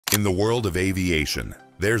In the world of aviation,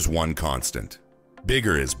 there's one constant.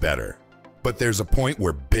 Bigger is better. But there's a point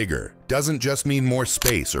where bigger doesn't just mean more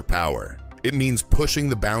space or power. It means pushing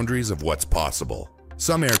the boundaries of what's possible.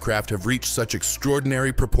 Some aircraft have reached such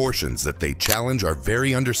extraordinary proportions that they challenge our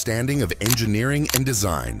very understanding of engineering and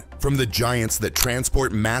design. From the giants that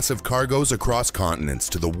transport massive cargoes across continents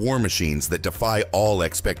to the war machines that defy all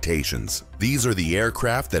expectations, these are the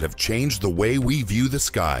aircraft that have changed the way we view the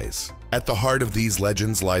skies. At the heart of these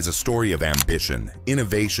legends lies a story of ambition,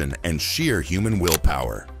 innovation, and sheer human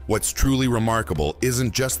willpower. What's truly remarkable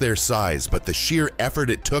isn't just their size, but the sheer effort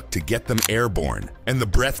it took to get them airborne and the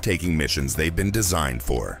breathtaking missions they've been designed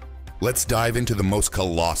for. Let's dive into the most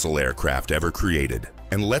colossal aircraft ever created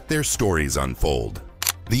and let their stories unfold.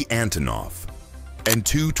 The Antonov. And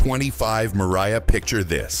Tu-25 Mriya. Picture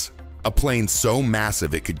this. A plane so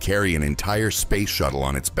massive it could carry an entire space shuttle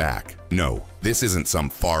on its back. No, this isn't some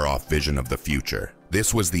far-off vision of the future.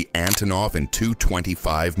 This was the Antonov and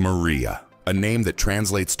Tu-25 Mriya. A name that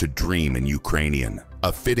translates to dream in Ukrainian,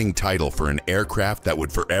 a fitting title for an aircraft that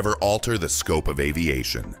would forever alter the scope of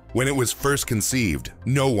aviation. When it was first conceived,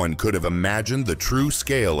 no one could have imagined the true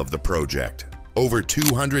scale of the project. Over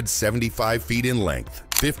 275 feet in length,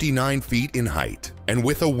 59 feet in height, and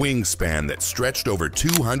with a wingspan that stretched over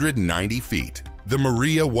 290 feet. The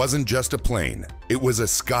Mriya wasn't just a plane, it was a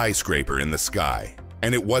skyscraper in the sky.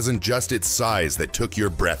 And it wasn't just its size that took your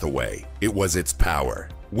breath away, it was its power.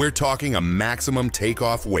 We're talking a maximum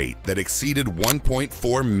takeoff weight that exceeded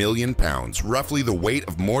 1.4 million pounds, roughly the weight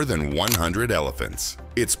of more than 100 elephants.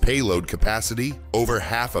 Its payload capacity, over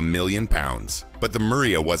 500,000 pounds. But the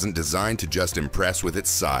Mriya wasn't designed to just impress with its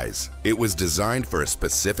size. It was designed for a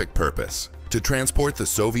specific purpose: to transport the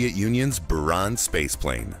Soviet Union's Buran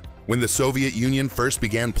spaceplane. When the Soviet Union first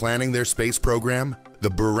began planning their space program, the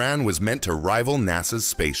Buran was meant to rival NASA's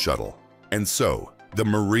space shuttle. And so, the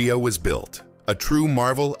Mriya was built. A true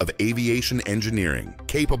marvel of aviation engineering,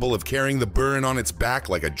 capable of carrying the Buran on its back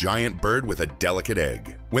like a giant bird with a delicate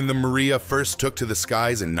egg. When the Mriya first took to the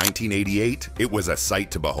skies in 1988, it was a sight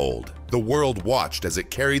to behold. The world watched as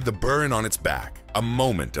it carried the Buran on its back, a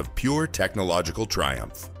moment of pure technological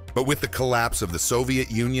triumph. But with the collapse of the Soviet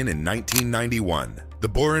Union in 1991, the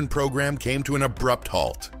Buran program came to an abrupt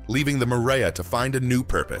halt, leaving the Mriya to find a new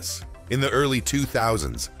purpose. In the early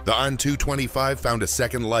 2000s, the Tu-25 found a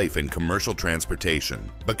second life in commercial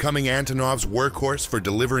transportation, becoming Antonov's workhorse for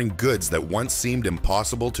delivering goods that once seemed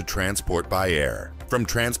impossible to transport by air. From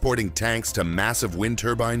transporting tanks to massive wind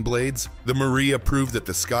turbine blades, the Mriya proved that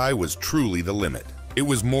the sky was truly the limit. It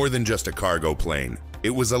was more than just a cargo plane. It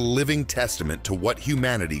was a living testament to what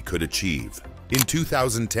humanity could achieve. In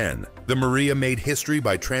 2010, the Mriya made history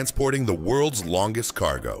by transporting the world's longest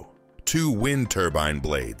cargo: 2 wind turbine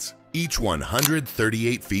blades, each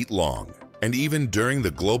 138 feet long. And even during the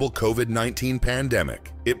global COVID-19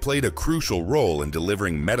 pandemic, it played a crucial role in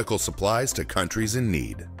delivering medical supplies to countries in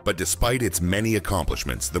need. But despite its many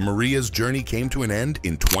accomplishments, the Mriya's journey came to an end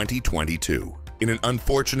in 2022. In an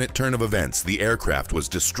unfortunate turn of events, the aircraft was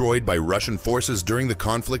destroyed by Russian forces during the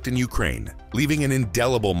conflict in Ukraine, leaving an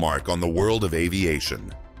indelible mark on the world of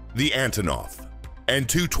aviation. The Antonov. And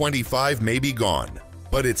Tu-25 may be gone,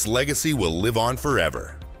 but its legacy will live on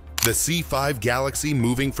forever. The C-5 Galaxy.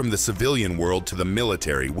 Moving from the civilian world to the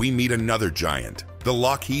military, we meet another giant, the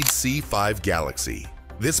Lockheed C-5 Galaxy.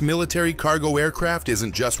 This military cargo aircraft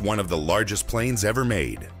isn't just one of the largest planes ever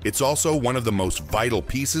made. It's also one of the most vital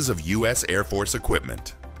pieces of U.S. Air Force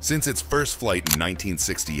equipment. Since its first flight in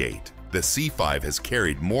 1968, the C-5 has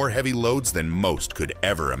carried more heavy loads than most could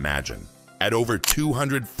ever imagine. At over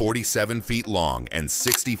 247 feet long and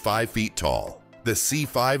 65 feet tall, the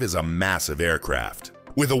C-5 is a massive aircraft.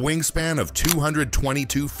 With a wingspan of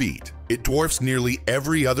 222 feet, it dwarfs nearly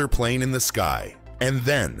every other plane in the sky. And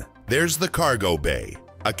then, there's the cargo bay,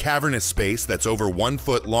 a cavernous space that's over 1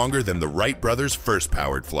 foot longer than the Wright brothers' first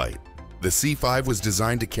powered flight. The C-5 was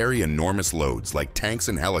designed to carry enormous loads like tanks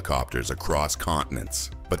and helicopters across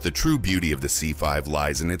continents. But the true beauty of the C-5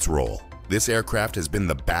 lies in its role. This aircraft has been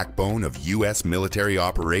the backbone of U.S. military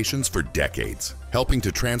operations for decades, helping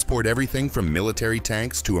to transport everything from military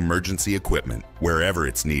tanks to emergency equipment, wherever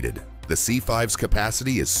it's needed. The C-5's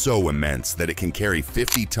capacity is so immense that it can carry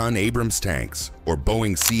 50-ton Abrams tanks or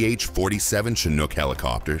Boeing CH-47 Chinook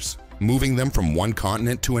helicopters, moving them from one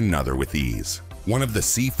continent to another with ease. One of the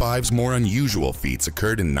C-5's more unusual feats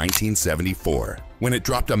occurred in 1974, when it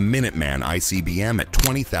dropped a Minuteman ICBM at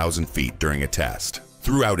 20,000 feet during a test.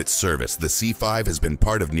 Throughout its service, the C-5 has been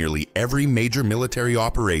part of nearly every major military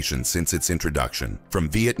operation since its introduction, from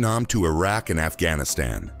Vietnam to Iraq and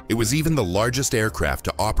Afghanistan. It was even the largest aircraft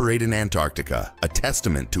to operate in Antarctica, a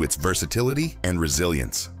testament to its versatility and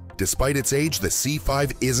resilience. Despite its age, the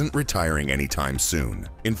C-5 isn't retiring anytime soon.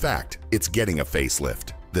 In fact, it's getting a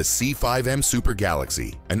facelift. The C-5M Super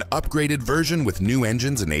Galaxy, an upgraded version with new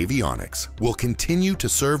engines and avionics, will continue to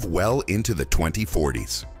serve well into the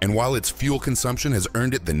 2040s. And while its fuel consumption has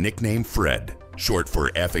earned it the nickname Fred, short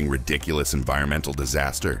for effing ridiculous environmental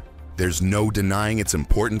disaster, there's no denying its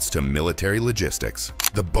importance to military logistics.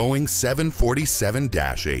 The Boeing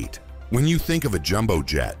 747-8. When you think of a jumbo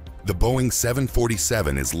jet, the Boeing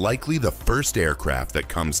 747 is likely the first aircraft that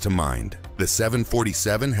comes to mind. The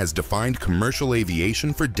 747 has defined commercial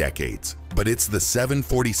aviation for decades, but it's the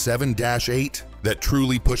 747-8 that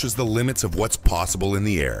truly pushes the limits of what's possible in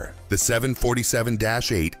the air. The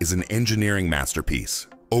 747-8 is an engineering masterpiece.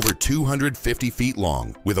 Over 250 feet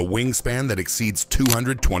long, with a wingspan that exceeds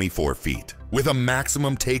 224 feet. With a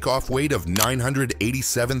maximum takeoff weight of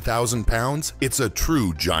 987,000 pounds, it's a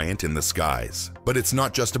true giant in the skies. But it's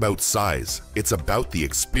not just about size, it's about the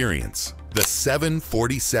experience. The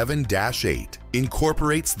 747-8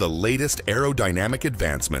 incorporates the latest aerodynamic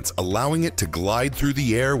advancements, allowing it to glide through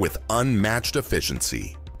the air with unmatched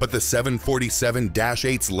efficiency. But the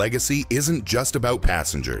 747-8's legacy isn't just about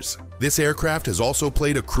passengers. This aircraft has also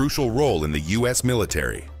played a crucial role in the US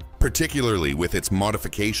military, particularly with its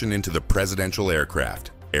modification into the presidential aircraft,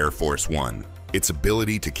 Air Force One. Its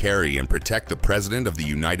ability to carry and protect the President of the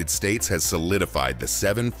United States has solidified the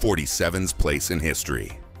 747's place in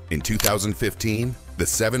history. In 2015, the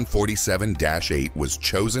 747-8 was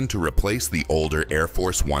chosen to replace the older Air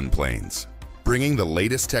Force One planes, bringing the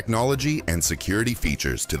latest technology and security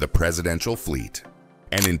features to the presidential fleet.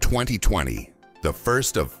 And in 2020, the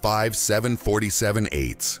first of 5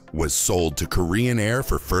 747-8s was sold to Korean Air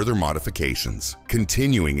for further modifications,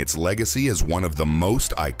 continuing its legacy as one of the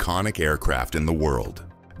most iconic aircraft in the world.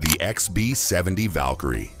 The XB-70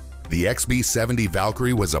 Valkyrie. The XB-70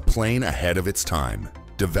 Valkyrie was a plane ahead of its time.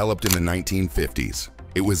 Developed in the 1950s,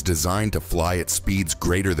 it was designed to fly at speeds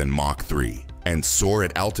greater than Mach 3 and soar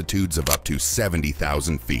at altitudes of up to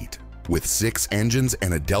 70,000 feet. With 6 engines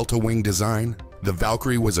and a delta wing design, the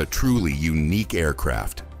Valkyrie was a truly unique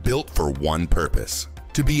aircraft, built for one purpose: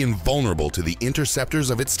 to be invulnerable to the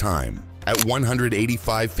interceptors of its time. At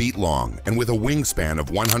 185 feet long and with a wingspan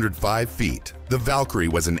of 105 feet, the Valkyrie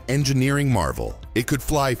was an engineering marvel. It could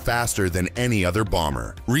fly faster than any other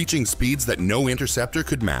bomber, reaching speeds that no interceptor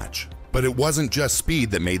could match. But it wasn't just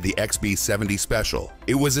speed that made the XB-70 special.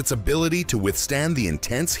 It was its ability to withstand the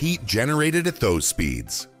intense heat generated at those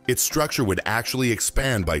speeds. Its structure would actually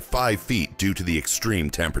expand by 5 feet due to the extreme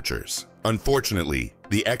temperatures. Unfortunately,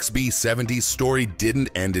 the XB-70's story didn't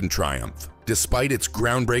end in triumph. Despite its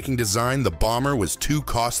groundbreaking design, the bomber was too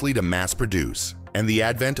costly to mass produce, and the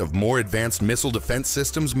advent of more advanced missile defense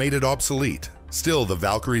systems made it obsolete. Still, the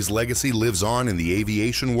Valkyrie's legacy lives on in the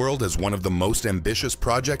aviation world as one of the most ambitious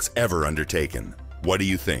projects ever undertaken. What do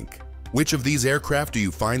you think? Which of these aircraft do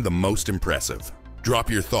you find the most impressive? Drop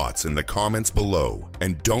your thoughts in the comments below,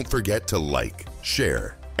 and don't forget to like,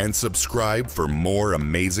 share, and subscribe for more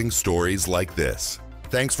amazing stories like this.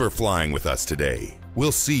 Thanks for flying with us today.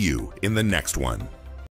 We'll see you in the next one.